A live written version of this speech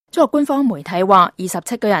中國官方媒體話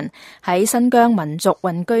，27個人喺新疆民族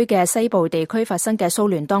混居嘅西部地區發生嘅騷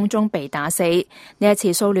亂當中被打死。呢一次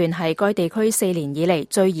騷亂係該地區4年以嚟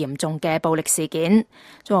最嚴重嘅暴力事件。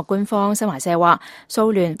中國官方新華社話，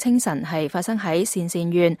騷亂清晨係發生喺鄯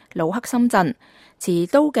善縣魯克森鎮，持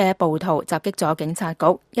刀嘅暴徒襲擊咗警察局、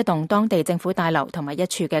一棟當地政府大樓同埋一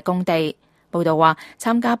處嘅工地。報道話，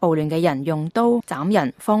參加暴亂嘅人用刀斬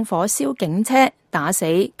人、放火燒警車，打死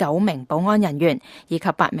9名保安人員以及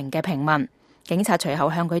8名嘅平民。警察隨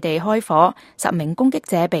後向佢哋開火，10名攻擊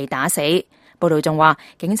者被打死。報道仲話，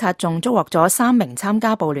警察仲捉獲咗3名參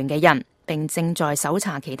加暴亂嘅人，並正在搜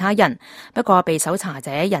查其他人，不過被搜查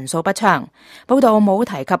者人數不詳。報道冇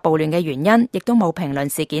提及暴亂嘅原因，亦都冇評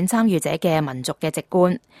論事件參與者嘅民族嘅籍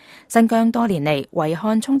貫。新疆多年嚟維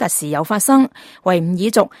漢衝突時有發生，維吾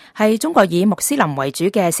爾族係中國以穆斯林為主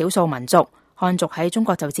嘅少數民族，漢族喺中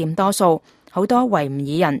國就佔多數。好多維吾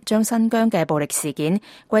爾人將新疆嘅暴力事件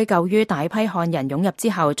歸咎於大批漢人湧入之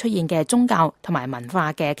後出現嘅宗教同埋文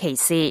化嘅歧視。